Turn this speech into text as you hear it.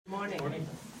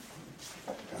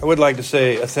I would like to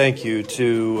say a thank you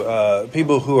to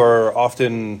people who are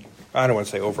often, I don't want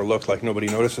to say overlooked, like nobody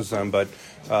notices them, but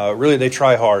really they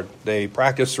try hard. They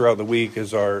practice throughout the week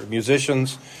as our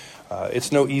musicians.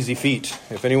 It's no easy feat.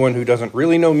 If anyone who doesn't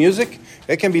really know music,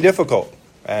 it can be difficult.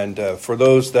 And for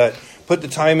those that put the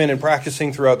time in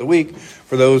practicing throughout the week,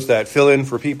 for those that fill in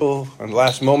for people in the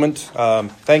last moment,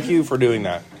 thank you for doing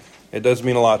that. It does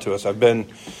mean a lot to us. I've been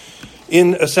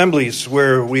in assemblies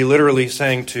where we literally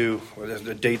sang to, well,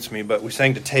 it dates me, but we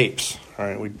sang to tapes. All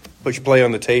right, we push play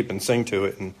on the tape and sing to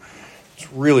it, and it's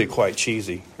really quite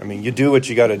cheesy. I mean, you do what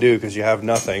you got to do because you have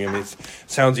nothing. I mean, it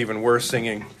sounds even worse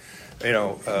singing,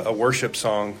 a worship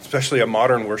song, especially a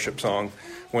modern worship song,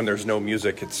 when there's no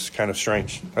music. It's kind of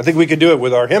strange. I think we could do it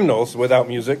with our hymnals without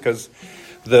music because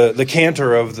the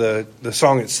cantor of the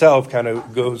song itself kind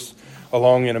of goes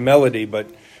along in a melody, but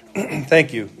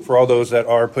thank you for all those that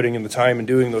are putting in the time and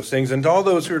doing those things, and to all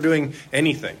those who are doing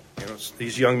anything.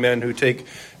 These young men who take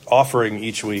offering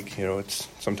each week. It's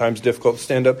sometimes difficult to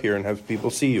stand up here and have people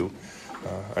see you.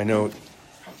 I know it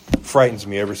frightens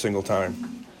me every single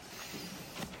time.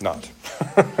 Not.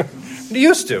 It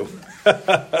used to.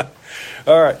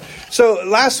 All right. So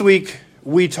last week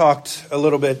we talked a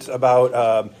little bit about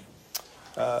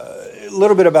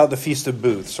the Feast of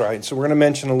Booths, right? So we're going to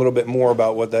mention a little bit more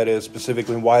about what that is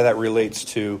specifically, and why that relates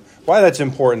to, why that's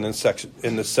important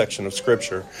in this section of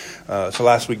Scripture. So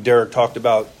last week Derek talked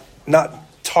about, not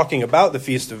talking about the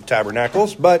Feast of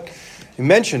Tabernacles, but he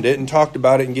mentioned it and talked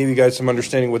about it and gave you guys some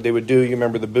understanding what they would do. You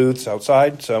remember the booths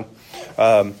outside? So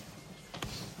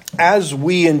as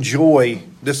we enjoy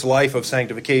this life of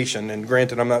sanctification, and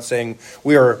granted, I'm not saying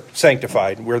we are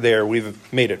sanctified, we're there,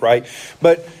 we've made it, right?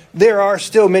 But there are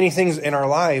still many things in our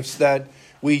lives that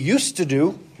we used to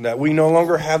do, that we no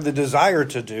longer have the desire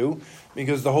to do,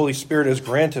 because the Holy Spirit has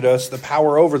granted us the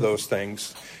power over those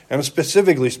things. And I'm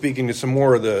specifically speaking to some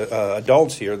more of the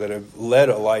adults here that have led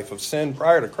a life of sin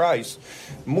prior to Christ,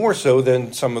 more so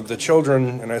than some of the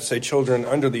children, and I say children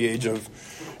under the age of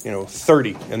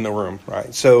 30 in the room,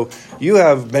 right? So you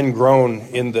have been grown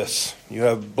in this. You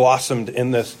have blossomed in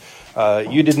this.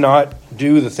 You did not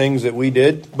do the things that we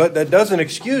did, but that doesn't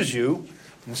excuse you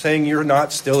from saying you're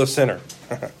not still a sinner.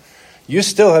 You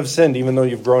still have sinned even though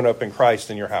you've grown up in Christ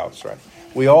in your house, right?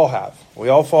 We all have. We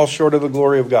all fall short of the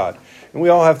glory of God. And we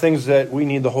all have things that we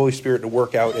need the Holy Spirit to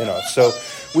work out in us. So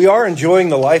we are enjoying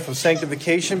the life of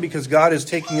sanctification because God is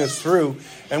taking us through.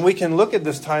 And we can look at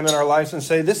this time in our lives and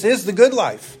say, this is the good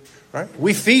life, right?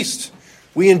 We feast.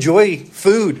 We enjoy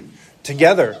food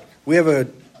together. We have a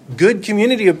good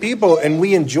community of people, and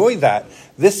we enjoy that.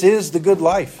 This is the good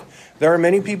life. There are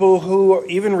many people who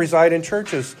even reside in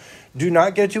churches do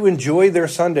not get to enjoy their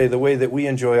Sunday the way that we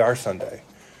enjoy our Sunday.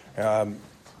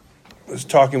 I was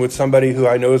talking with somebody who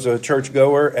I know is a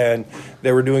churchgoer, and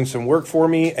they were doing some work for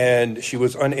me, and she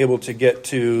was unable to get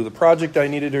to the project I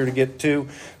needed her to get to.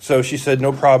 So she said,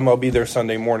 no problem, I'll be there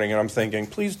Sunday morning. And I'm thinking,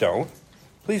 please don't.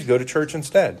 Please go to church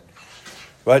instead.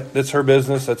 But that's her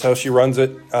business. That's how she runs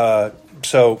it.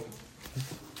 So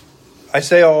I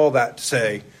say all that to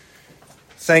say,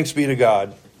 thanks be to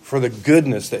God for the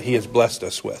goodness that He has blessed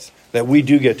us with, that we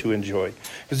do get to enjoy.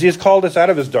 Because He has called us out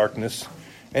of His darkness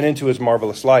and into His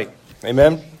marvelous light.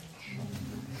 Amen?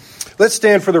 Let's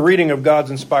stand for the reading of God's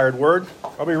inspired word.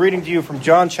 I'll be reading to you from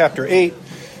John chapter 8,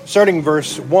 starting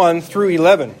verse 1 through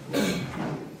 11.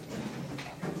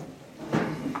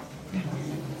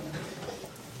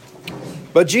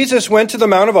 But Jesus went to the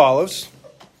Mount of Olives.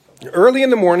 Early in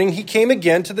the morning, He came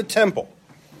again to the temple.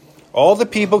 All the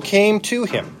people came to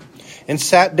Him and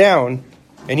sat down,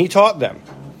 and He taught them.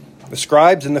 The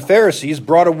scribes and the Pharisees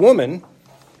brought a woman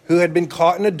who had been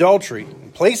caught in adultery.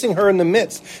 Placing her in the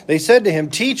midst, they said to Him,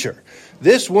 Teacher,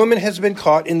 this woman has been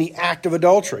caught in the act of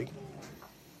adultery.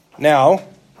 Now,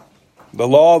 the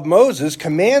law of Moses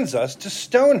commands us to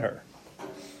stone her.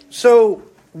 So,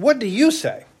 what do you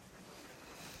say?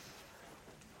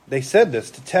 They said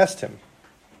this to test Him,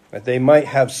 that they might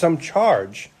have some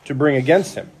charge to bring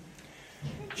against Him.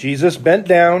 Jesus bent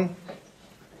down,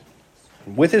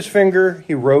 and with His finger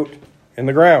He wrote in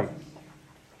the ground.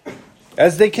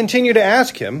 As they continued to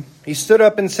ask Him, He stood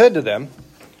up and said to them,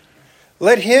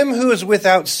 Let him who is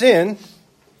without sin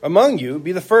among you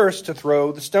be the first to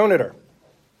throw the stone at her.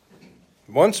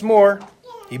 Once more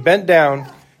He bent down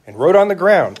and wrote on the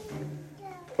ground.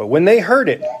 But when they heard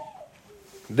it,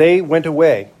 they went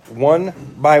away, one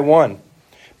by one,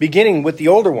 beginning with the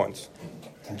older ones.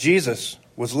 Jesus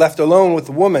was left alone with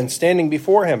the woman standing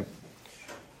before Him.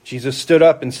 Jesus stood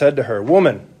up and said to her,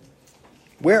 Woman,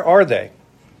 where are they?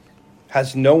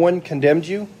 Has no one condemned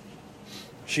you?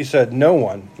 She said, No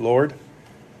one, Lord.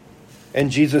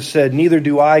 And Jesus said, "Neither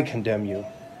do I condemn you.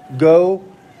 Go,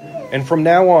 and from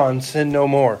now on sin no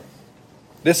more."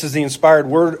 This is the inspired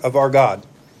word of our God.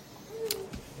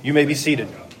 You may be seated.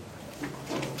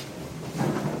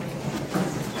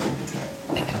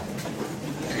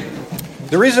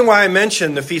 The reason why I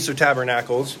mentioned the Feast of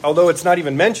Tabernacles, although it's not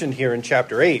even mentioned here in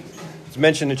chapter 8, it's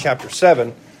mentioned in chapter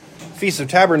 7, Feast of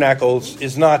Tabernacles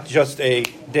is not just a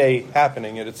day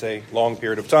happening, it's a long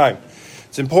period of time.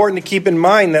 It's important to keep in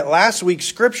mind that last week's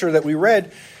scripture that we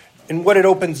read and what it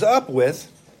opens up with,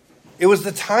 it was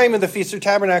the time of the Feast of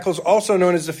Tabernacles, also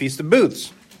known as the Feast of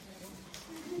Booths.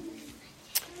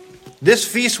 This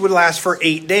feast would last for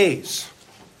 8 days.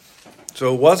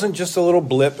 So it wasn't just a little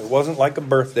blip. It wasn't like a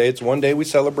birthday. It's one day we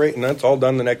celebrate and that's all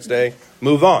done the next day.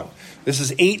 Move on. This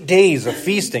is 8 days of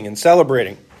feasting and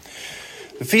celebrating.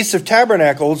 The Feast of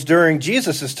Tabernacles during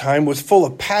Jesus' time was full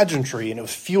of pageantry and it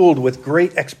was fueled with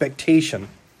great expectation.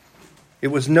 It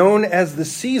was known as the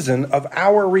season of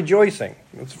our rejoicing.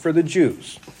 It's for the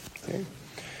Jews. Okay?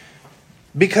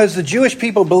 Because the Jewish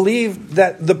people believed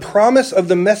that the promise of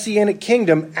the Messianic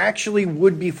kingdom actually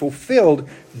would be fulfilled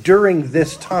during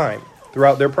this time.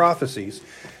 Throughout their prophecies,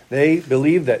 they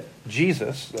believed that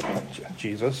Jesus,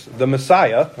 the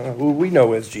Messiah, who we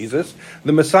know as Jesus,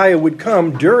 the Messiah would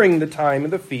come during the time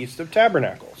of the Feast of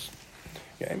Tabernacles.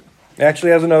 Okay? It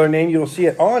actually has another name. You'll see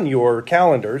it on your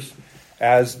calendars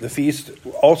as the feast,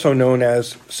 also known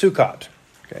as Sukkot.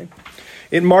 Okay?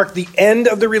 It marked the end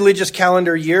of the religious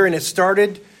calendar year, and it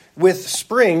started with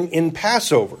spring in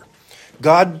Passover.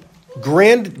 God's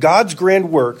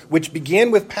grand work, which began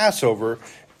with Passover,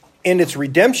 and its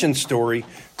redemption story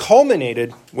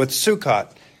culminated with Sukkot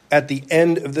at the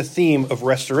end of the theme of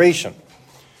restoration.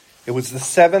 It was the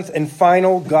seventh and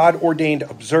final God-ordained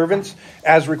observance,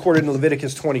 as recorded in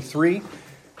Leviticus 23.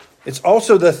 It's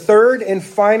also the third and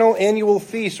final annual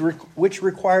feast which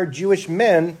required Jewish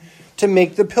men to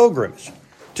make the pilgrimage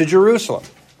to Jerusalem.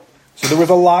 So there was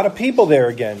a lot of people there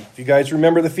again. If you guys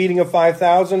remember the feeding of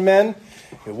 5,000 men,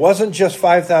 it wasn't just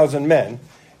 5,000 men.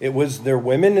 It was their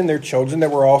women and their children that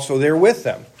were also there with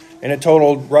them. And it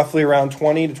totaled roughly around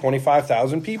 20 to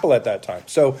 25,000 people at that time.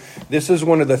 So this is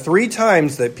one of the 3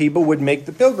 times that people would make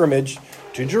the pilgrimage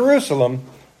to Jerusalem.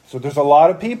 So there's a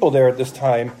lot of people there at this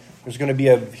time. There's going to be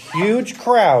a huge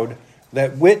crowd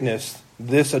that witnessed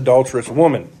this adulterous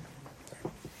woman.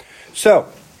 So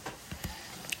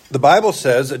the Bible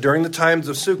says that during the times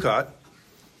of Sukkot,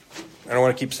 I don't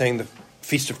want to keep saying the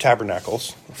Feast of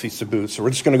Tabernacles, Feast of Booths. So we're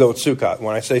just going to go with Sukkot.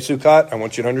 When I say Sukkot, I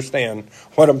want you to understand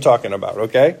what I'm talking about,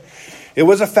 okay? It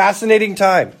was a fascinating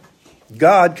time.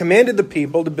 God commanded the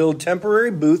people to build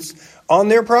temporary booths on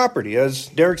their property, as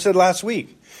Derek said last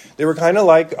week. They were kind of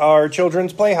like our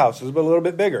children's playhouses, but a little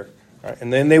bit bigger. Right?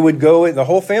 And then they would go, the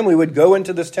whole family would go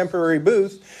into this temporary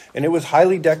booth, and it was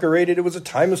highly decorated. It was a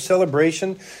time of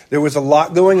celebration. There was a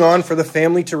lot going on for the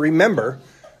family to remember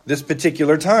this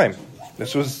particular time.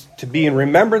 This was to be in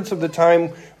remembrance of the time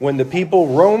when the people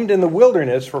roamed in the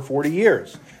wilderness for 40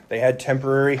 years. They had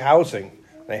temporary housing.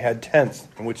 They had tents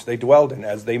in which they dwelled in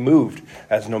as they moved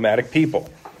as nomadic people.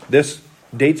 This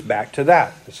dates back to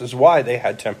that. This is why they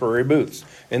had temporary booths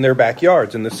in their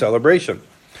backyards in this celebration.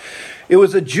 It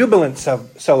was a jubilant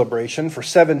celebration for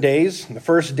 7 days. The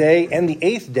first day and the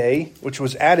 8th day, which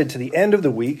was added to the end of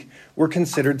the week, were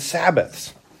considered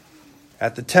Sabbaths.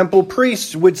 At the temple,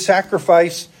 priests would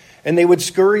sacrifice, and they would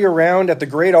scurry around at the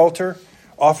great altar,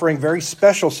 offering very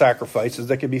special sacrifices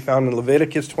that could be found in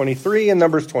Leviticus 23 and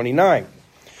Numbers 29.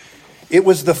 It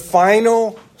was the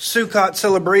final Sukkot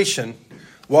celebration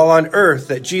while on earth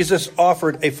that Jesus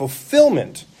offered a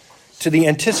fulfillment to the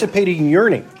anticipating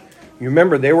yearning. You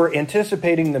remember, they were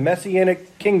anticipating the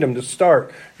Messianic kingdom to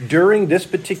start during this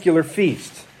particular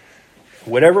feast.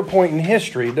 Whatever point in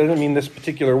history, doesn't mean this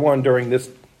particular one during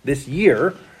this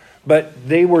year, but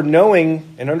they were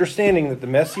knowing and understanding that the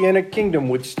Messianic kingdom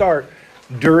would start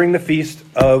during the Feast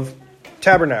of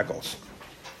Tabernacles.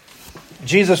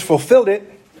 Jesus fulfilled it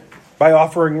by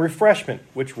offering refreshment,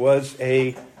 which was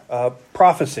a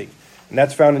prophecy. And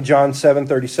that's found in John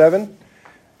 7:37.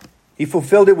 He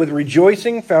fulfilled it with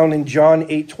rejoicing, found in John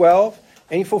 8:12.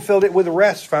 And he fulfilled it with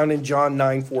rest, found in John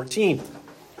 9:14.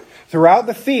 Throughout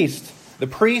the feast, the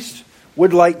priest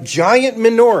would light giant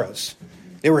menorahs.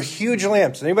 They were huge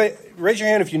lamps. Anybody, raise your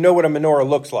hand if you know what a menorah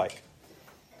looks like.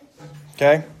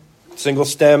 Okay? Single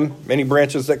stem, many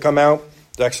branches that come out.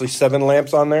 There's actually 7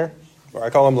 lamps on there. Or I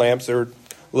call them lamps. They're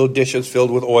little dishes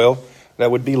filled with oil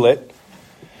that would be lit.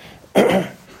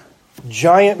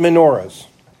 Giant menorahs.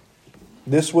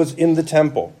 This was in the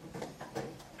temple.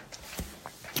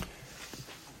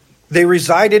 They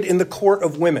resided in the court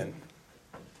of women.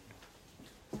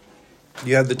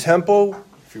 You have the temple.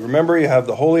 If you remember, you have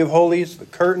the Holy of Holies, the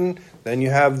curtain. Then you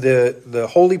have the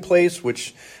holy place,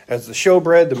 which has the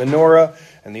showbread, the menorah,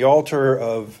 and the altar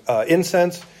of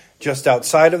incense. Just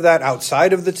outside of that,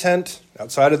 outside of the tent,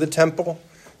 outside of the temple.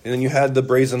 And then you had the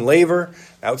brazen laver.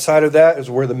 Outside of that is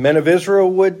where the men of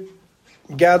Israel would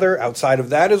gather. Outside of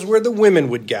that is where the women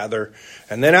would gather.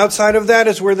 And then outside of that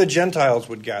is where the Gentiles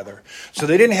would gather. So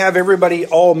they didn't have everybody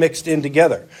all mixed in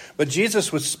together. But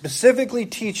Jesus was specifically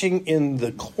teaching in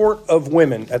the court of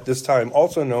women at this time,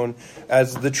 also known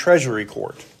as the treasury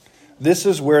court. This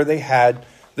is where they had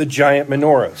the giant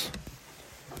menorahs.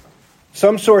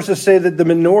 Some sources say that the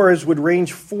menorahs would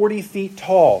range 40 feet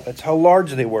tall. That's how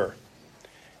large they were.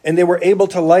 And they were able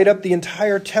to light up the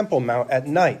entire Temple Mount at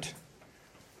night.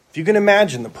 If you can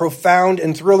imagine the profound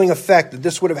and thrilling effect that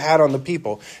this would have had on the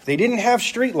people. They didn't have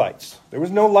street lights. There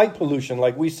was no light pollution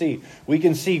like we see. We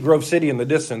can see Grove City in the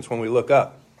distance when we look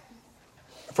up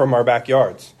from our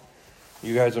backyards.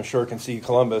 You guys, I'm sure, can see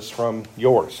Columbus from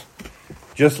yours.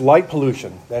 Just light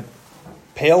pollution, that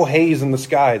pale haze in the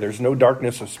sky. There's no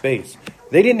darkness of space.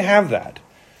 They didn't have that.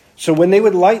 So when they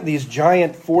would light these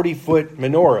giant 40-foot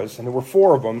menorahs, and there were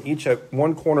 4 of them, each at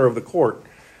one corner of the court,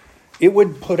 it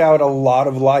would put out a lot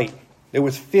of light. There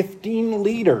was 15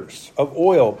 liters of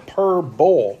oil per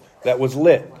bowl that was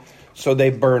lit. So they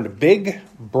burned big,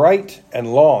 bright,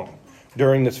 and long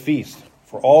during this feast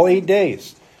for all 8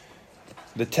 days.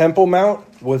 The Temple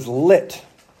Mount was lit.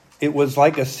 It was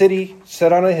like a city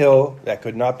set on a hill that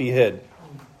could not be hid.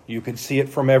 You could see it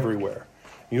from everywhere.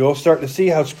 You'll start to see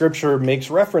how Scripture makes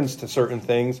reference to certain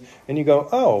things, and you go,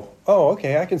 oh,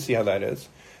 okay, I can see how that is.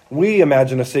 We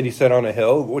imagine a city set on a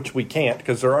hill, which we can't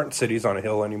because there aren't cities on a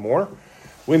hill anymore.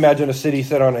 We imagine a city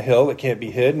set on a hill that can't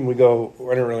be hid, and we go,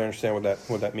 I don't really understand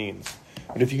what that means.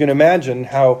 But if you can imagine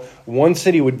how one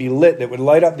city would be lit that would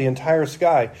light up the entire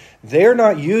sky, they're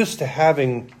not used to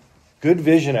having good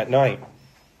vision at night.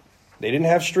 They didn't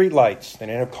have street lights. They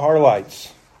didn't have car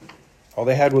lights. All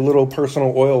they had were little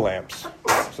personal oil lamps.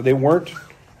 So they weren't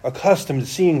accustomed to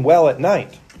seeing well at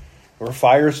night. There were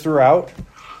fires throughout,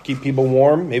 keep people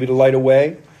warm, maybe to light a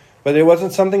way. But it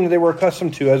wasn't something that they were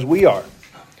accustomed to as we are.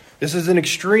 This is an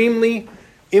extremely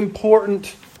important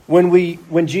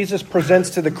when Jesus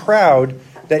presents to the crowd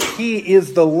that he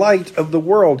is the light of the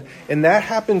world. And that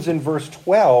happens in verse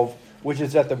 12, which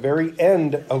is at the very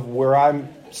end of where I'm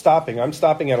stopping. I'm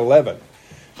stopping at 11.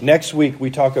 Next week, we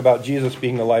talk about Jesus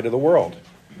being the light of the world.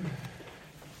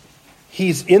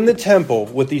 He's in the temple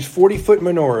with these 40-foot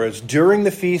menorahs during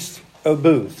the Feast of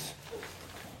Booths.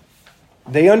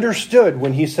 They understood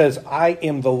when he says, I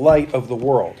am the light of the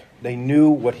world. They knew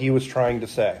what he was trying to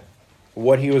say,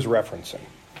 what he was referencing.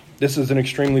 This is an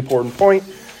extremely important point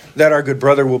that our good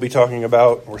brother will be talking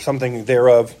about, or something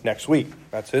thereof, next week.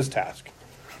 That's his task.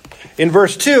 In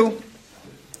verse 2,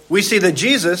 we see that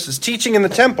Jesus is teaching in the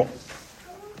temple.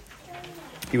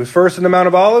 He was first in the Mount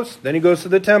of Olives, then he goes to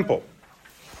the temple.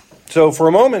 So for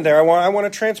a moment there, I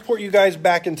want to transport you guys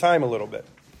back in time a little bit.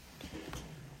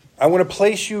 I want to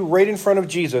place you right in front of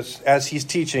Jesus as he's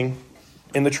teaching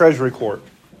in the treasury court.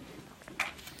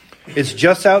 It's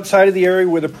just outside of the area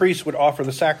where the priests would offer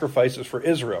the sacrifices for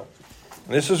Israel.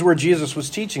 And this is where Jesus was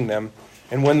teaching them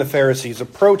and when the Pharisees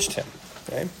approached him.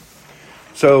 Okay?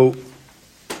 So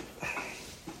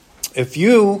if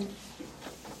you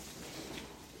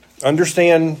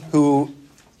understand who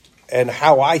and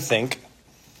how I think,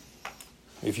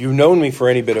 if you've known me for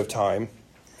any bit of time,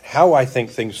 how I think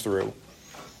things through,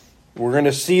 we're going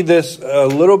to see this a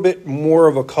little bit more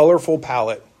of a colorful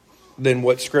palette than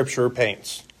what Scripture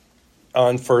paints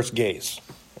on first gaze.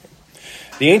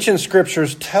 The ancient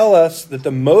Scriptures tell us that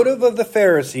the motive of the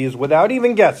Pharisees, without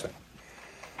even guessing,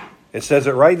 it says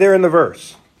it right there in the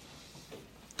verse.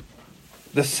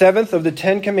 The 7th of the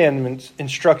 10 commandments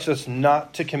instructs us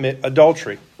not to commit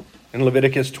adultery. In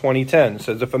Leviticus 20:10, it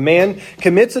says, if a man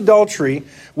commits adultery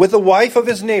with the wife of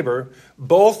his neighbor,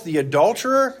 both the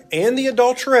adulterer and the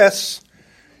adulteress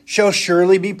shall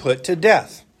surely be put to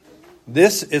death.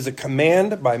 This is a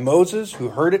command by Moses,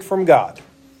 who heard it from God.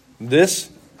 This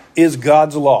is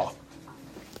God's law.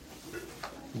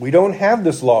 We don't have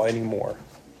this law anymore.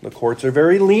 The courts are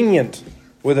very lenient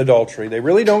with adultery. They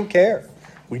really don't care.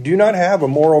 We do not have a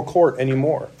moral court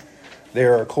anymore. They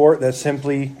are a court that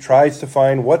simply tries to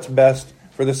find what's best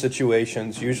for the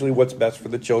situations, usually what's best for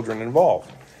the children involved.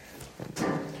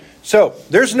 So,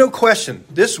 there's no question.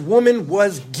 This woman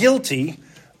was guilty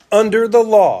under the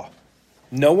law.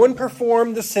 No one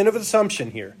performed the sin of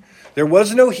assumption here. There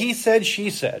was no he said, she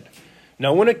said.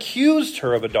 No one accused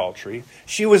her of adultery.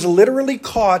 She was literally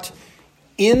caught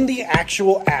in the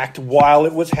actual act while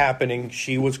it was happening.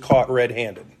 She was caught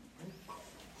red-handed.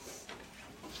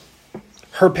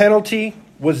 Her penalty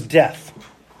was death.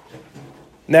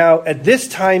 Now, at this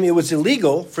time, it was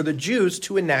illegal for the Jews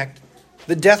to enact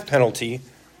the death penalty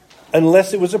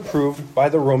unless it was approved by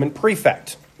the Roman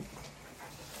prefect.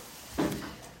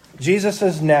 Jesus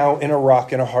is now in a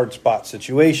rock and a hard spot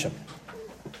situation.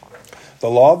 The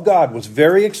law of God was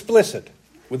very explicit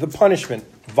with the punishment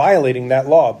violating that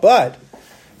law, but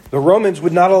the Romans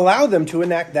would not allow them to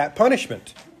enact that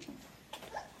punishment.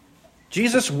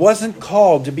 Jesus wasn't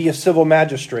called to be a civil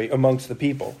magistrate amongst the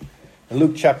people. In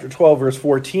Luke chapter 12, verse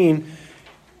 14,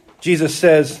 Jesus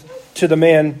says to the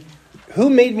man, "Who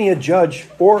made me a judge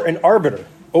or an arbiter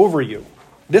over you?"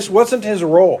 This wasn't his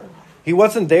role. He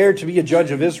wasn't there to be a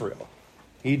judge of Israel.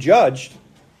 He judged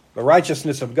the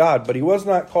righteousness of God, but he was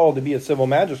not called to be a civil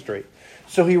magistrate.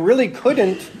 So he really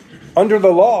couldn't, under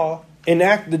the law,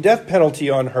 enact the death penalty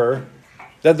on her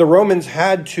that the Romans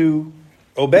had to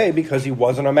obey because he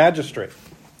wasn't a magistrate.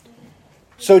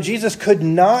 So Jesus could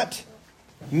not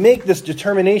make this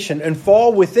determination and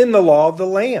fall within the law of the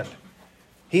land.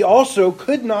 He also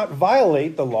could not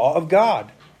violate the law of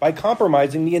God by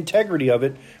compromising the integrity of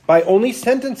it by only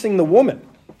sentencing the woman.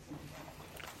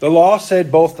 The law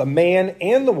said both the man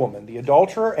and the woman, the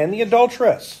adulterer and the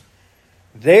adulteress,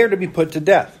 they are to be put to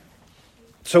death.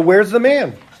 So where's the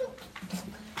man?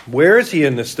 Where is he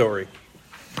in this story?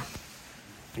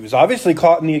 He was obviously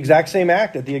caught in the exact same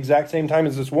act at the exact same time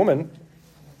as this woman.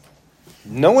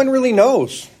 No one really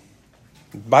knows.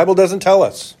 The Bible doesn't tell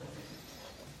us.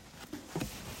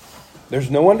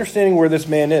 There's no understanding where this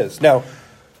man is. Now,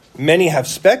 many have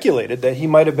speculated that he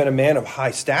might have been a man of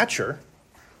high stature,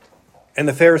 and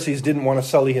the Pharisees didn't want to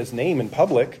sully his name in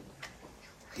public.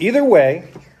 Either way,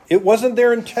 it wasn't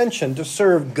their intention to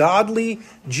serve godly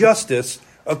justice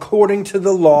according to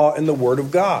the law and the word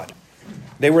of God.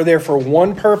 They were there for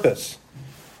one purpose.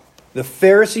 The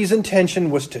Pharisees'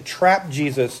 intention was to trap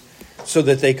Jesus so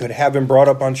that they could have him brought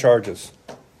up on charges.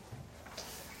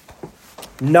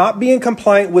 Not being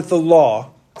compliant with the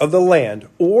law of the land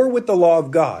or with the law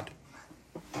of God,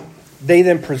 they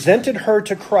then presented her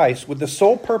to Christ with the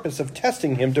sole purpose of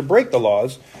testing him to break the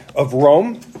laws of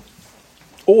Rome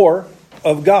or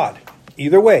of God.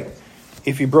 Either way,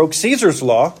 if he broke Caesar's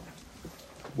law,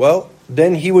 well,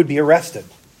 then he would be arrested.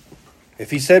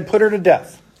 If he said put her to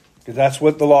death, because that's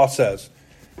what the law says,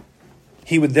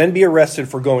 he would then be arrested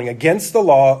for going against the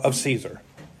law of Caesar.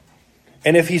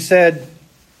 And if he said,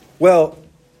 well,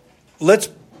 let's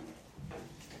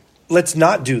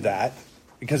not do that,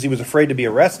 because he was afraid to be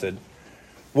arrested,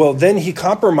 well, then he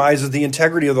compromises the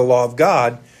integrity of the law of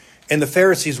God, and the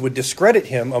Pharisees would discredit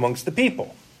him amongst the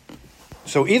people.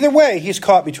 So either way, he's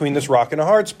caught between this rock and a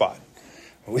hard spot.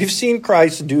 We've seen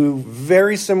Christ do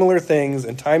very similar things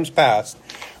in times past.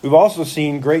 We've also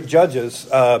seen great judges,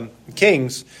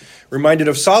 kings, reminded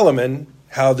of Solomon,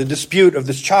 how the dispute of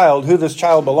this child, who this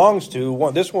child belongs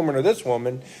to, this woman or this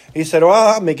woman, he said, well,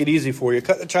 I'll make it easy for you.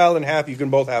 Cut the child in half, you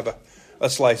can both have a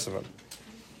slice of him.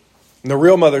 And the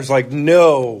real mother's like,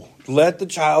 no, let the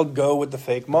child go with the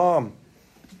fake mom.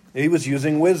 He was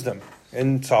using wisdom.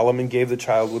 And Solomon gave the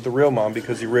child with the real mom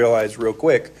because he realized real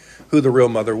quick who the real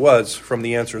mother was from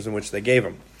the answers in which they gave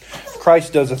him.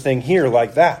 Christ does a thing here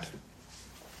like that.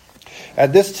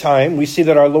 At this time, we see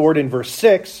that our Lord in verse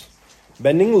 6,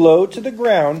 bending low to the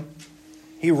ground,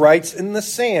 he writes in the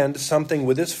sand something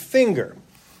with his finger.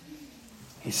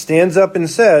 He stands up and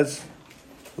says,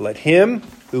 let him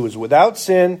who is without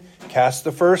sin cast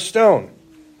the first stone.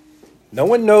 No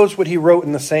one knows what he wrote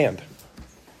in the sand.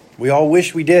 We all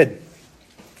wish we did.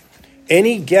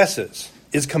 Any guesses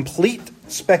is complete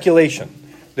speculation.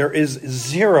 There is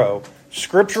zero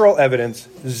scriptural evidence,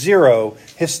 zero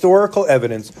historical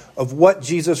evidence of what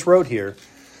Jesus wrote here.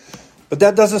 But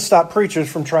that doesn't stop preachers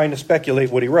from trying to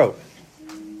speculate what he wrote.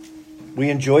 We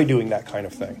enjoy doing that kind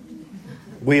of thing.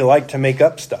 We like to make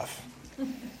up stuff.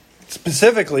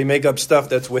 Specifically, make up stuff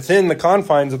that's within the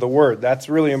confines of the word. That's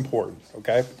really important,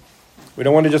 okay? We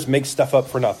don't want to just make stuff up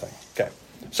for nothing, okay?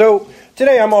 So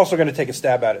today I'm also going to take a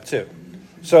stab at it too.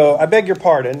 So I beg your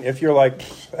pardon if you're like,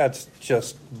 that's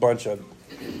just a bunch of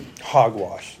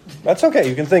hogwash. That's okay.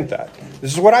 You can think that.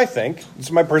 This is what I think. This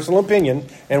is my personal opinion.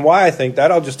 And why I think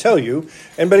that, I'll just tell you.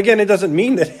 But again, it doesn't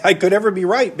mean that I could ever be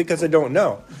right because I don't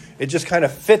know. It just kind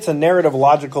of fits a narrative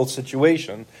logical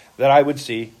situation that I would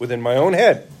see within my own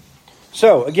head.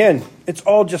 So again, it's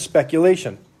all just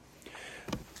speculation.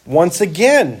 Once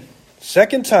again,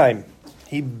 second time,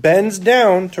 he bends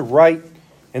down to write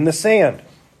in the sand.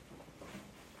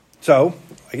 So,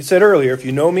 like I said earlier, if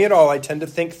you know me at all, I tend to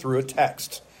think through a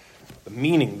text. the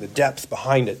meaning, the depth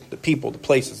behind it, the people, the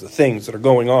places, the things that are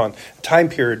going on, the time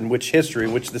period in which history,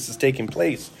 in which this is taking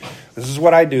place. This is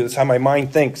what I do. This is how my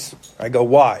mind thinks. I go,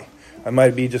 why? I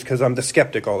might be just because I'm the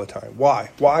skeptic all the time.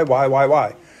 Why? Why?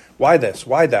 Why this?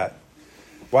 Why that?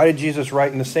 Why did Jesus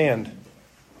write in the sand?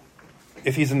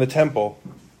 If he's in the temple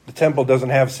doesn't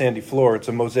have sandy floor. It's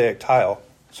a mosaic tile.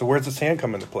 So where's the sand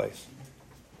come into place?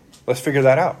 Let's figure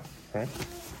that out. Right?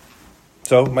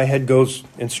 So my head goes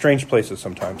in strange places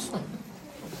sometimes.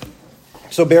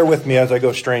 So bear with me as I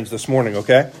go strange this morning,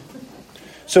 okay?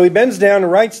 So he bends down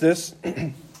and writes this.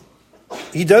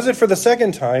 He does it for the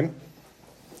second time.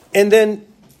 And then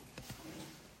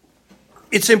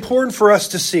it's important for us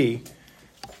to see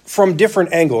from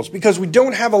different angles, because we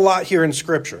don't have a lot here in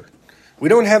Scripture. We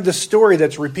don't have the story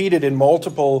that's repeated in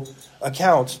multiple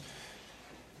accounts.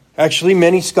 Actually,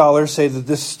 many scholars say that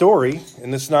this story,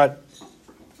 and it's not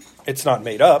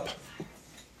made up.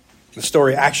 The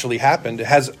story actually happened. It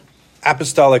has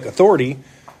apostolic authority.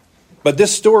 But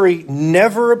this story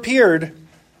never appeared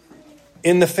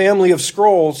in the family of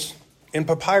scrolls in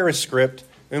papyrus script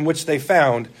in which they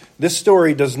found. This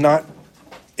story does not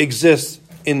exist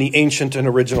in the ancient and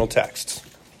original texts.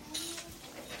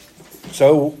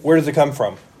 So where does it come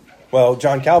from? Well,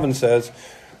 John Calvin says,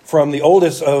 from the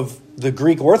oldest of the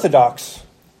Greek Orthodox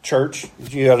Church,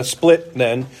 you had a split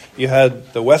then. You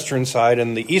had the western side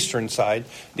and the eastern side.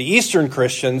 The Eastern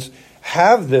Christians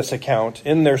have this account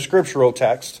in their scriptural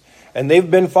text, and they've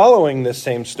been following this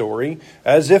same story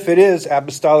as if it is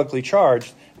apostolically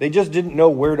charged. They just didn't know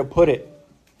where to put it.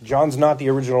 John's not the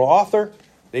original author.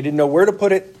 They didn't know where to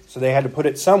put it, so they had to put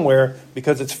it somewhere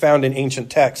because it's found in ancient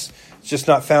texts. It's just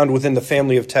not found within the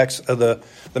family of texts of the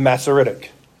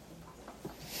Masoretic.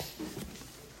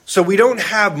 So we don't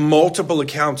have multiple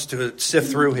accounts to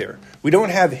sift through here. We don't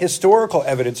have historical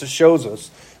evidence that shows us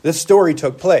this story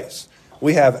took place.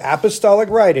 We have apostolic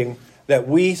writing that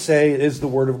we say is the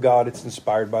Word of God. It's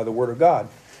inspired by the Word of God.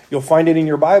 You'll find it in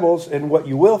your Bibles, and what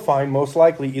you will find most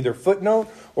likely either footnote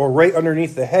or right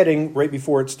underneath the heading, right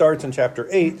before it starts in chapter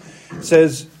 8,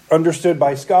 says, understood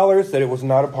by scholars that it was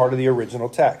not a part of the original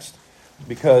text.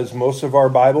 Because most of our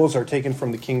Bibles are taken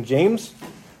from the King James,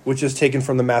 which is taken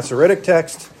from the Masoretic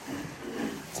text.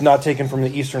 It's not taken from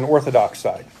the Eastern Orthodox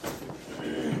side.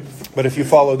 But if you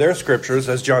follow their scriptures,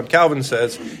 as John Calvin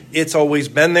says, it's always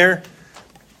been there.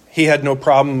 He had no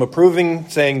problem approving,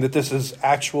 saying that this is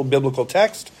actual biblical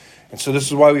text. And so this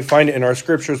is why we find it in our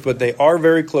scriptures, but they are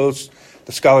very close.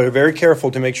 The scholars are very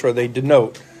careful to make sure they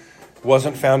denote. It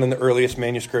wasn't found in the earliest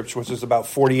manuscripts, which is about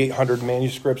 4,800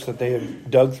 manuscripts that they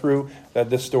have dug through, that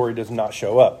this story does not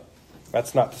show up.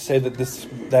 That's not to say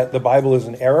that the Bible is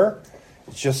an error.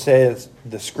 It just says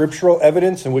the scriptural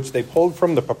evidence in which they pulled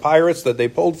from, the papyrus that they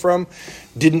pulled from,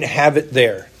 didn't have it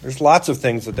there. There's lots of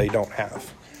things that they don't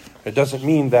have. It doesn't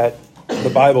mean that the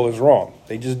Bible is wrong.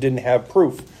 They just didn't have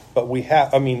proof. But we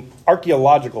have,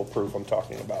 archaeological proof I'm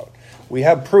talking about. We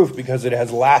have proof because it has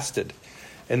lasted.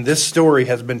 And this story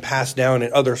has been passed down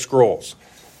in other scrolls.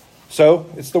 So,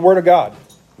 it's the Word of God.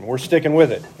 And we're sticking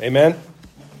with it. Amen?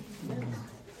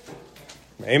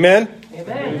 Amen?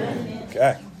 Amen.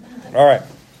 Okay. All right.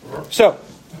 So,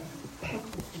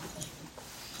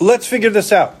 let's figure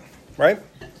this out, right?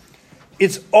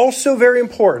 It's also very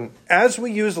important, as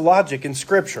we use logic in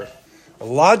Scripture,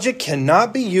 logic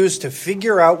cannot be used to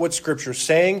figure out what Scripture's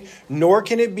saying, nor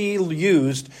can it be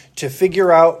used to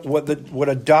figure out what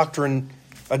a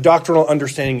doctrinal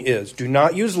understanding is. Do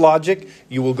not use logic.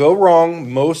 You will go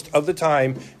wrong most of the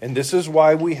time, and this is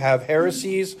why we have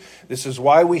heresies. This is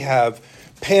why we have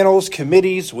panels,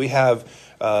 committees. We have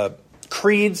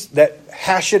creeds that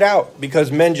hash it out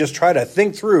because men just try to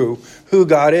think through who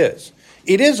God is.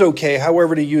 It is okay,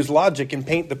 however, to use logic and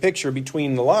paint the picture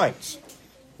between the lines.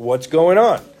 What's going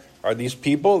on? Are these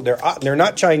people, they're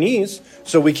not Chinese,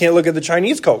 so we can't look at the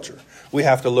Chinese culture. We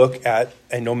have to look at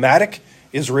a nomadic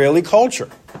Israeli culture.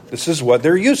 This is what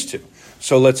they're used to.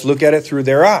 So let's look at it through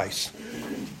their eyes.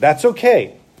 That's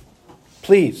okay.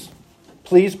 Please,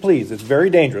 please, please. It's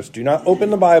very dangerous. Do not open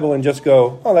the Bible and just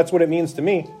go, oh, that's what it means to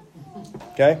me.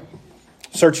 Okay?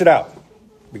 Search it out.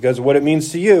 Because what it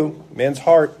means to you, man's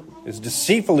heart is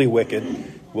deceitfully wicked,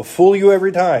 will fool you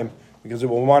every time, because it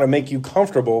will want to make you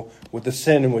comfortable with the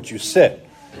sin in which you sit.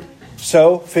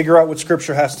 So, figure out what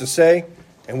Scripture has to say,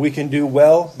 and we can do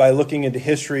well by looking into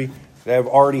history that have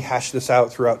already hashed this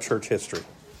out throughout church history.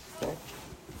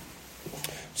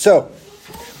 So,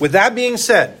 with that being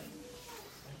said,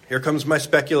 here comes my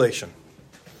speculation.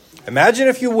 Imagine,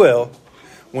 if you will,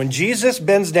 when Jesus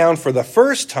bends down for the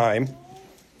first time,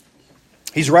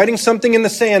 he's writing something in the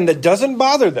sand that doesn't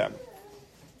bother them.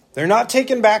 They're not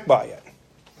taken back by it.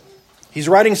 He's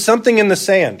writing something in the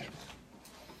sand.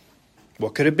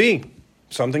 What could it be?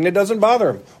 Something that doesn't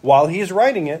bother him. While he's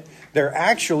writing it, they're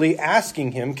actually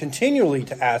asking him, continually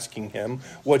to asking him,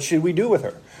 what should we do with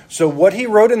her? So what he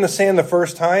wrote in the sand the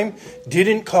first time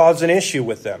didn't cause an issue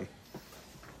with them.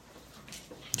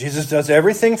 Jesus does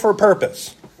everything for a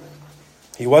purpose.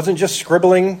 He wasn't just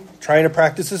scribbling, trying to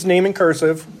practice his name in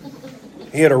cursive.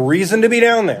 He had a reason to be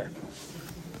down there.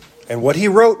 And what he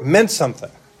wrote meant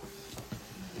something.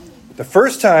 The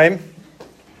first time,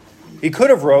 he could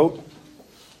have wrote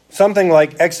something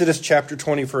like Exodus chapter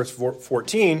 20, verse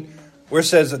 14, where it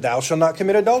says that thou shalt not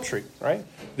commit adultery, right?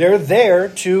 They're there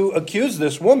to accuse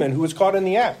this woman who was caught in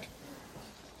the act.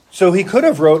 So he could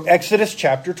have wrote Exodus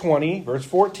chapter 20, verse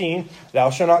 14, thou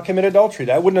shalt not commit adultery.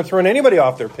 That wouldn't have thrown anybody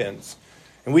off their pins.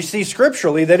 And we see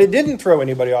scripturally that it didn't throw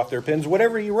anybody off their pins,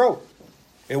 whatever he wrote.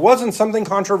 It wasn't something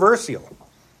controversial.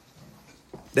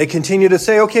 They continue to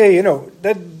say, okay,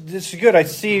 this is good. I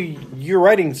see you're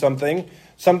writing something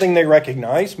they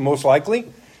recognize, most likely.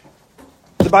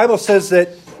 The Bible says that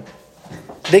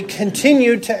they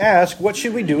continued to ask, what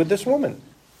should we do with this woman?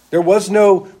 There was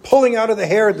no pulling out of the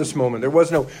hair at this moment. There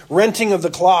was no renting of the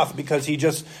cloth because he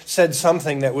just said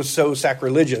something that was so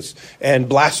sacrilegious and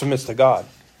blasphemous to God.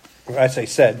 I say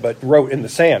said, but wrote in the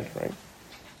sand, right?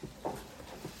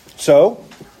 So,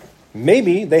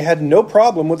 maybe they had no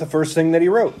problem with the first thing that he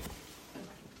wrote.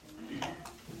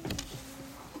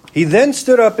 He then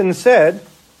stood up and said,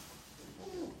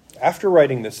 after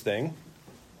writing this thing,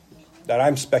 that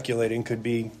I'm speculating could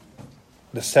be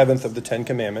the seventh of the 10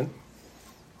 Commandments,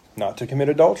 not to commit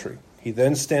adultery. He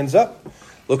then stands up,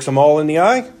 looks them all in the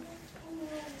eye,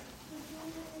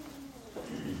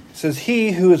 says,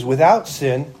 he who is without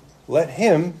sin, let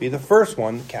him be the first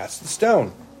one to cast the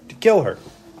stone, to kill her.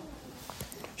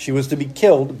 She was to be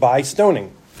killed by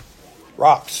stoning.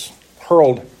 Rocks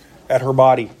hurled at her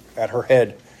body, at her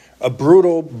head. A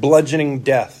brutal, bludgeoning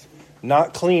death.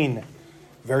 Not clean.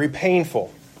 Very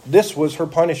painful. This was her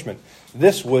punishment.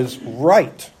 This was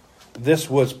right. This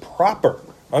was proper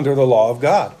under the law of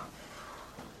God.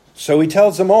 So he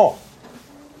tells them all,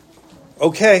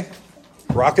 okay,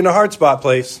 rock in the hard spot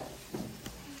place.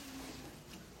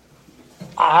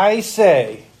 I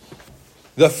say,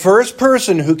 the first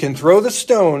person who can throw the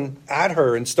stone at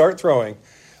her and start throwing,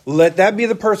 let that be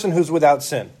the person who's without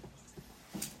sin.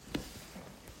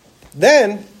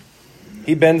 Then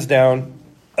he bends down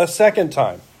a second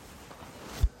time.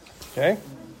 Okay?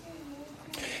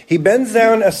 He bends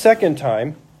down a second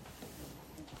time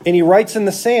and he writes in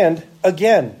the sand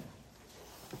again.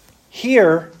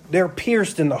 Here, they're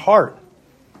pierced in the heart.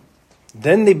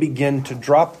 Then they begin to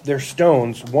drop their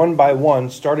stones one by one,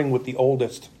 starting with the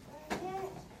oldest.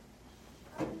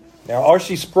 Now,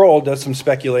 R.C. Sproul does some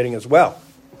speculating as well.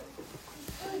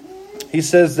 He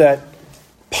says that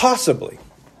possibly,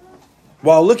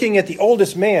 while looking at the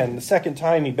oldest man, the second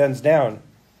time he bends down,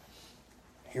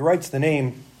 he writes the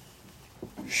name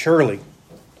Shirley.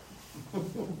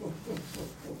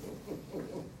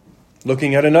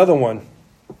 Looking at another one,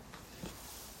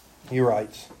 he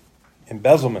writes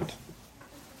embezzlement.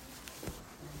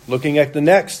 Looking at the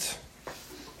next,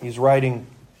 he's writing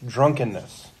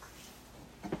drunkenness.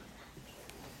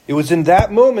 It was in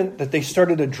that moment that they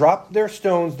started to drop their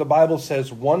stones, the Bible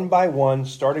says, one by one,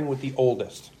 starting with the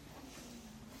oldest.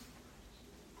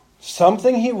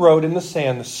 Something he wrote in the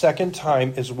sand the second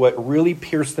time is what really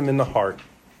pierced them in the heart.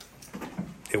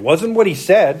 It wasn't what he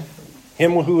said.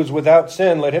 Him who is without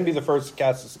sin, let him be the first to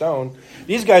cast a stone.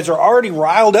 These guys are already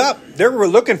riled up. They're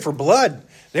looking for blood.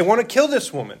 They want to kill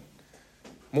this woman.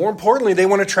 More importantly, they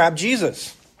want to trap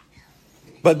Jesus.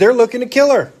 But they're looking to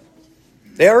kill her.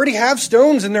 They already have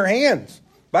stones in their hands.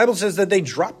 The Bible says that they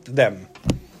dropped them.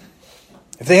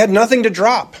 If they had nothing to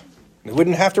drop, they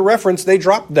wouldn't have to reference, they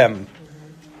dropped them.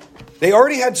 They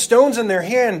already had stones in their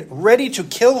hand ready to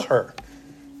kill her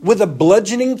with a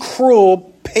bludgeoning,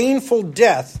 cruel, painful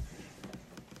death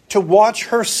to watch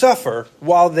her suffer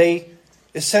while they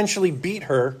essentially beat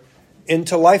her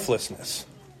into lifelessness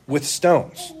with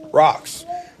stones, rocks,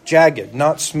 jagged,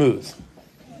 not smooth.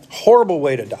 Horrible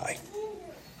way to die.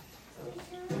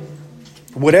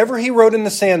 Whatever he wrote in the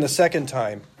sand the second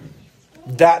time,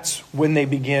 that's when they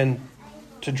begin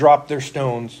to drop their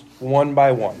stones one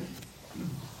by one.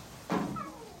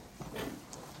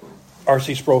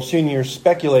 R.C. Sproul Sr.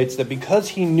 speculates that because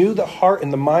he knew the heart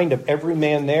and the mind of every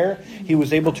man there, he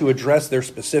was able to address their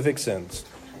specific sins.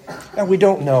 Now, we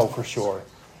don't know for sure.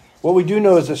 What we do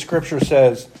know is that Scripture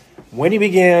says, when he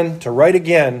began to write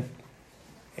again,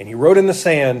 and he wrote in the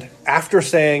sand, after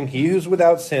saying, he who is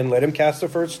without sin, let him cast the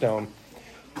first stone,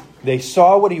 they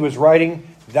saw what he was writing.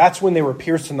 That's when they were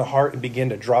pierced in the heart and began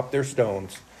to drop their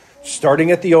stones,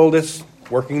 starting at the oldest,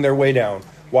 working their way down.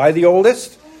 Why the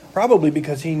oldest? Probably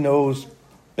because he knows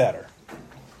better.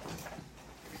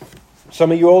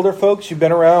 Some of you older folks, you've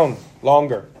been around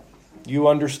longer. You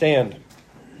understand.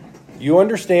 You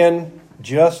understand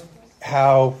just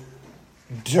how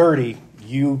dirty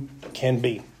you can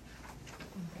be.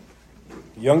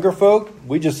 Younger folk,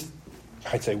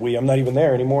 I'd say I'm not even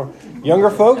there anymore. Younger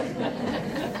folk,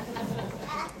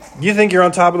 you think you're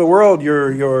on top of the world.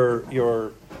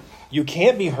 You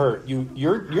can't be hurt.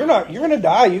 You're going to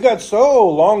die. You got so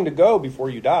long to go before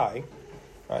you die.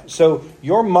 Right? So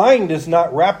your mind is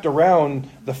not wrapped around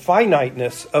the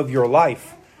finiteness of your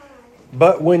life.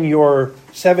 But when you're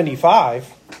 75,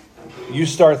 you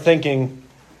start thinking,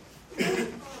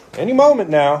 any moment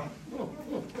now,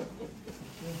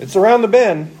 it's around the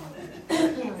bend,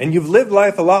 and you've lived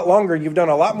life a lot longer, you've done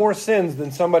a lot more sins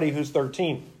than somebody who's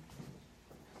 13.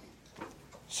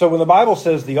 So when the Bible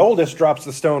says the oldest drops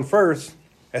the stone first,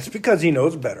 that's because he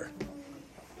knows better.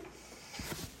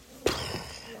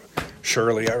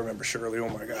 Shirley, I remember Shirley. Oh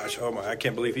my gosh. I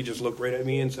can't believe he just looked right at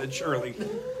me and said, Shirley.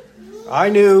 I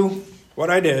knew what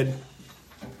I did.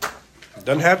 It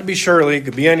doesn't have to be Shirley. It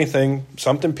could be anything.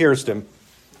 Something pierced him.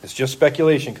 It's just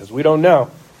speculation because we don't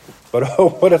know. But oh,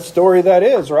 what a story that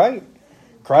is, right?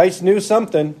 Christ knew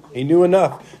something. He knew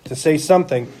enough to say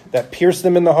something that pierced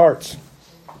them in the hearts.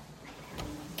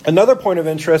 Another point of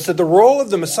interest that the role of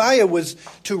the Messiah was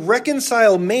to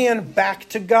reconcile man back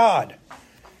to God.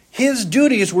 His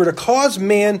duties were to cause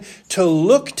man to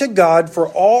look to God for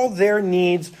all their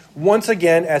needs once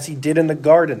again as he did in the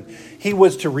garden. He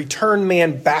was to return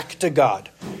man back to God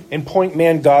and point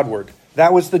man Godward.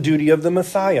 That was the duty of the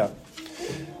Messiah.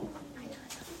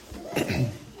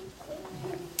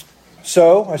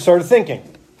 So I started thinking,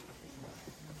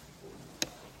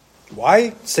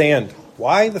 why sand?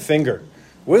 Why the finger?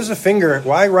 What is the finger?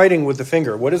 Why writing with the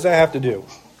finger? What does that have to do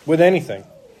with anything?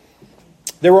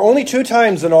 There were only 2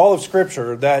 times in all of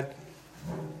Scripture that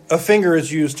a finger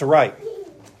is used to write.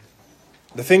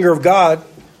 The finger of God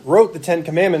wrote the 10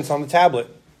 Commandments on the tablet,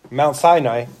 Mount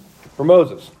Sinai, for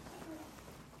Moses.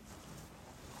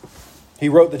 He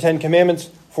wrote the 10 Commandments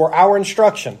for our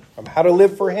instruction of how to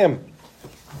live for him.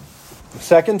 The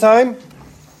second time,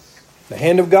 the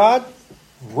hand of God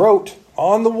wrote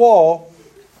on the wall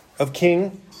of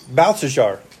King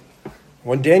Belshazzar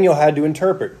when Daniel had to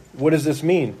interpret. What does this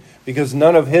mean? Because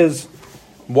none of his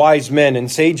wise men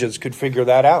and sages could figure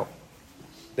that out.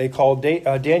 They called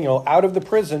Daniel out of the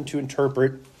prison to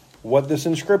interpret what this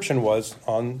inscription was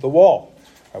on the wall.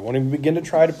 I won't even begin to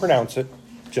try to pronounce it.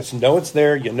 Just know it's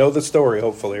there. You know the story,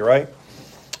 hopefully, right?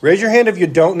 Raise your hand if you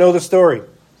don't know the story.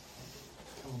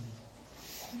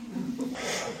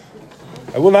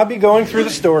 I will not be going through the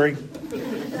story.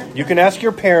 You can ask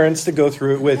your parents to go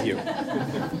through it with you.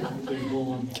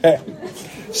 Okay.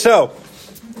 So,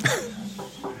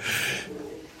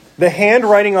 the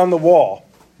handwriting on the wall.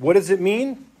 What does it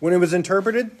mean when it was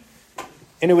interpreted?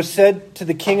 And it was said to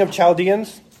the king of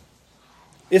Chaldeans.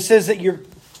 It says that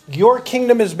your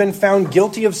kingdom has been found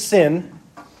guilty of sin,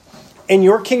 and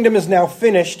your kingdom is now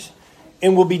finished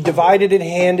and will be divided and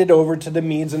handed over to the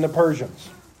Medes and the Persians.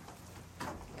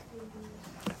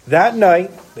 That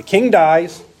night, the king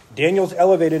dies. Daniel's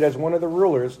elevated as one of the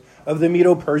rulers of the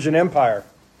Medo-Persian Empire.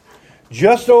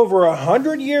 Just over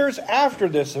 100 years after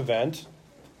this event,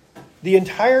 the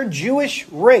entire Jewish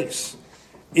race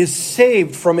is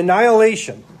saved from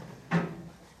annihilation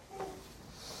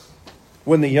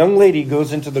when the young lady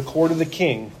goes into the court of the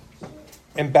king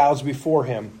and bows before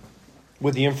him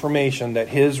with the information that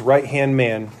his right-hand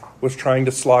man was trying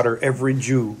to slaughter every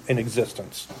Jew in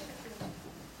existence.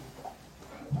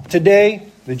 Today,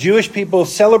 the Jewish people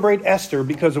celebrate Esther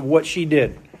because of what she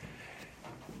did.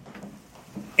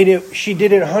 She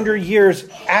did it 100 years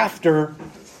after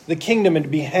the kingdom had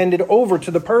been handed over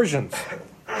to the Persians.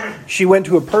 She went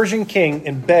to a Persian king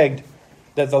and begged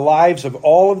that the lives of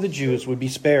all of the Jews would be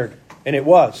spared. And it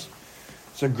was.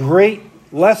 It's a great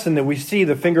lesson that we see.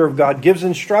 The finger of God gives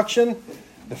instruction.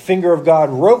 The finger of God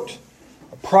wrote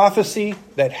a prophecy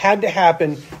that had to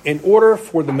happen in order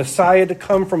for the Messiah to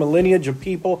come from a lineage of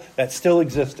people that still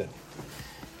existed.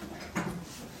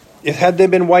 If had they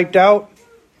been wiped out,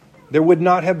 there would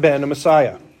not have been a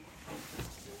Messiah.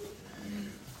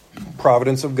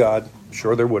 Providence of God,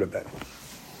 sure there would have been.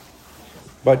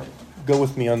 But go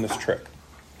with me on this trick.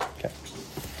 Okay.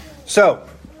 So,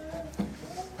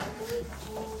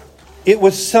 it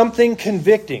was something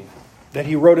convicting that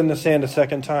he wrote in the sand a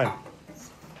second time.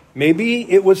 Maybe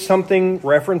it was something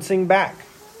referencing back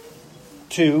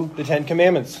to the 10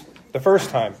 Commandments the first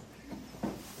time.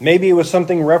 Maybe it was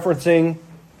something referencing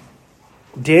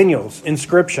Daniel's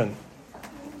inscription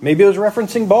Maybe it was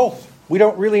referencing both. We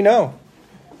don't really know.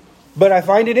 But I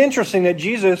find it interesting that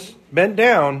Jesus bent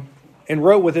down and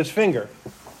wrote with his finger.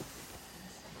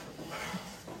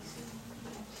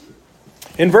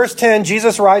 In verse 10,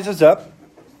 Jesus rises up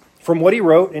from what he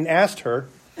wrote and asked her,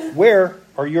 "Where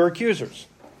are your accusers?"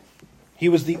 He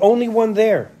was the only one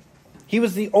there. He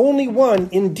was the only one,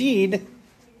 indeed,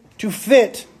 to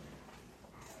fit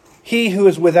he who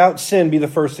is without sin be the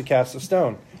first to cast a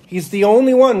stone. He's the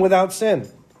only one without sin.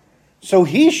 So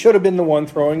he should have been the one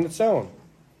throwing the stone.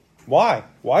 Why?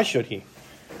 Why should he?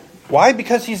 Why?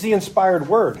 Because he's the inspired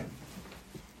word.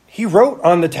 He wrote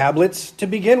on the tablets to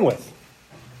begin with.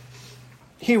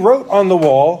 He wrote on the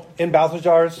wall in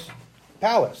Balthazar's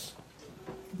palace.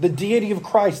 The deity of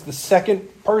Christ, the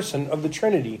second person of the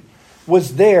Trinity,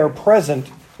 was there present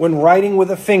when writing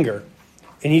with a finger.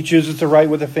 And he chooses to write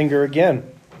with a finger again.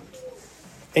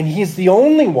 And he's the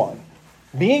only one,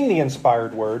 being the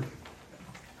inspired word,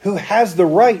 who has the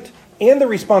right and the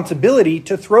responsibility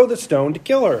to throw the stone to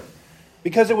kill her.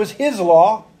 Because it was his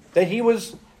law that he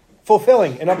was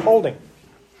fulfilling and upholding.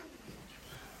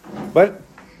 But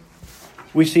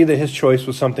we see that his choice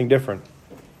was something different.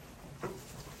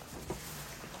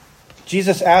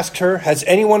 Jesus asked her, "Has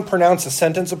anyone pronounced a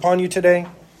sentence upon you today?"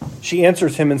 She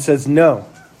answers him and says, "No."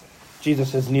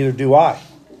 Jesus says, "Neither do I.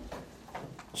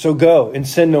 So go and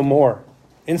sin no more."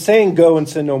 In saying go and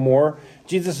sin no more,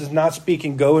 Jesus is not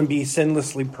speaking go and be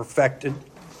sinlessly perfected.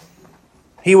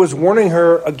 He was warning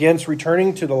her against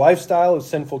returning to the lifestyle of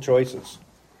sinful choices.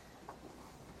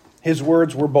 His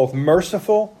words were both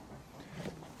merciful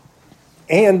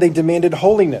and they demanded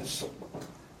holiness.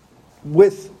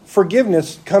 With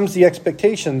forgiveness comes the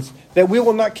expectations that we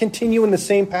will not continue in the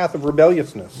same path of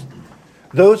rebelliousness.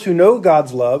 Those who know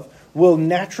God's love will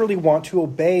naturally want to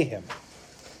obey him.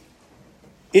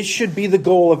 It should be the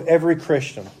goal of every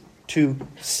Christian to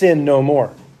sin no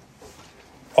more.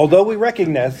 Although we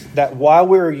recognize that while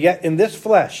we're yet in this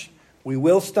flesh, we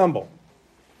will stumble.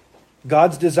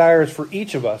 God's desires for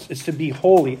each of us is to be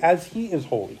holy as he is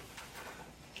holy.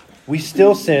 We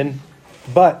still sin,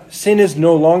 but sin is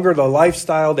no longer the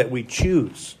lifestyle that we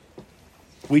choose.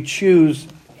 We choose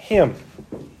him.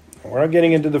 We're not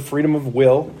getting into the freedom of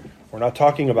will. We're not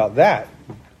talking about that.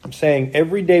 I'm saying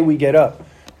every day we get up,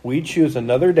 we choose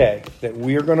another day that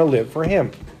we are going to live for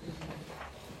him.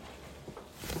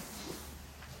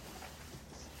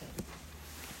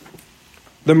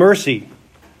 The mercy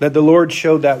that the Lord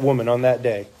showed that woman on that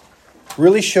day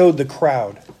really showed the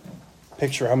crowd.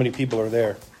 Picture how many people are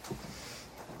there.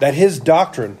 That his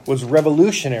doctrine was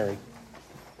revolutionary.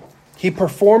 He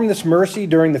performed this mercy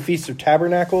during the Feast of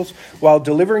Tabernacles while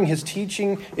delivering his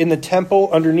teaching in the temple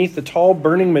underneath the tall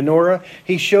burning menorah.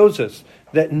 He shows us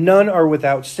that none are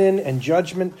without sin and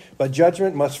judgment, but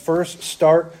judgment must first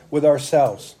start with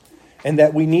ourselves. And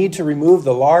that we need to remove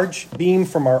the large beam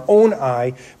from our own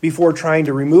eye before trying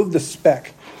to remove the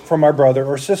speck from our brother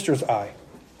or sister's eye.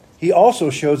 He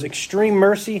also shows extreme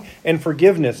mercy and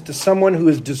forgiveness to someone who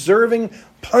is deserving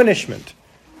punishment.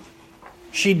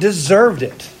 She deserved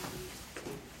it.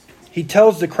 He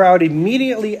tells the crowd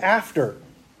immediately after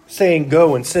saying,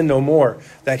 "Go and sin no more,"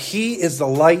 that he is the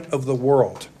light of the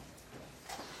world.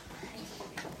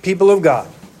 People of God,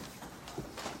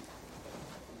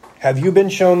 have you been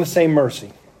shown the same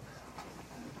mercy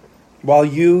while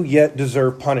you yet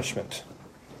deserve punishment?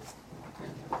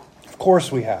 Of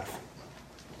course we have.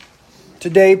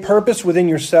 Today, purpose within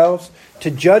yourselves to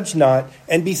judge not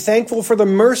and be thankful for the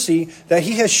mercy that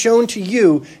he has shown to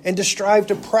you and to strive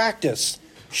to practice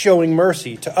showing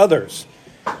mercy to others.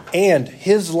 And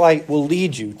his light will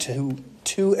lead you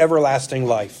to everlasting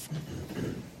life.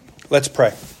 Let's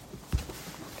pray.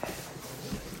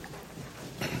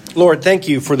 Lord, thank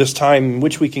you for this time in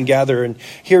which we can gather and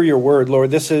hear your word.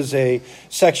 Lord, this is a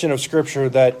section of Scripture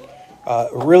that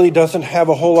really doesn't have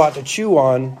a whole lot to chew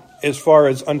on as far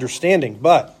as understanding.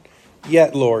 But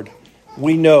yet, Lord,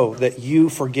 we know that you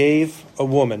forgave a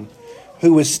woman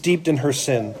who was steeped in her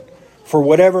sin for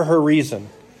whatever her reason,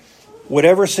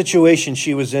 whatever situation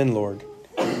she was in, Lord.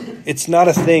 It's not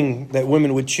a thing that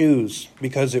women would choose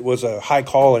because it was a high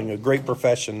calling, a great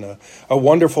profession, a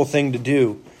wonderful thing to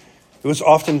do. It was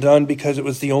often done because it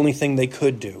was the only thing they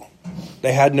could do.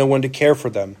 They had no one to care for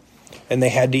them, and they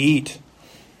had to eat.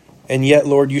 And yet,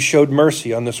 Lord, you showed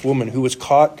mercy on this woman who was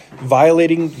caught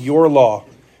violating your law,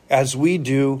 as we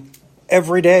do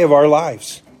every day of our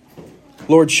lives.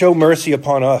 Lord, show mercy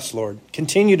upon us, Lord.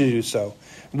 Continue to do so.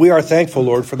 We are thankful,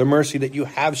 Lord, for the mercy that you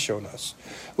have shown us.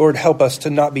 Lord, help us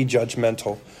to not be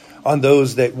judgmental on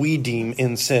those that we deem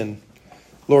in sin.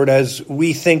 Lord, as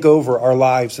we think over our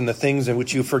lives and the things in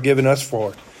which you've forgiven us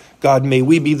for, God, may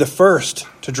we be the first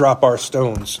to drop our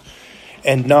stones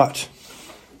and not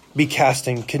be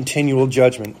casting continual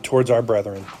judgment towards our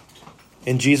brethren.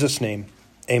 In Jesus' name,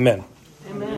 amen. Amen.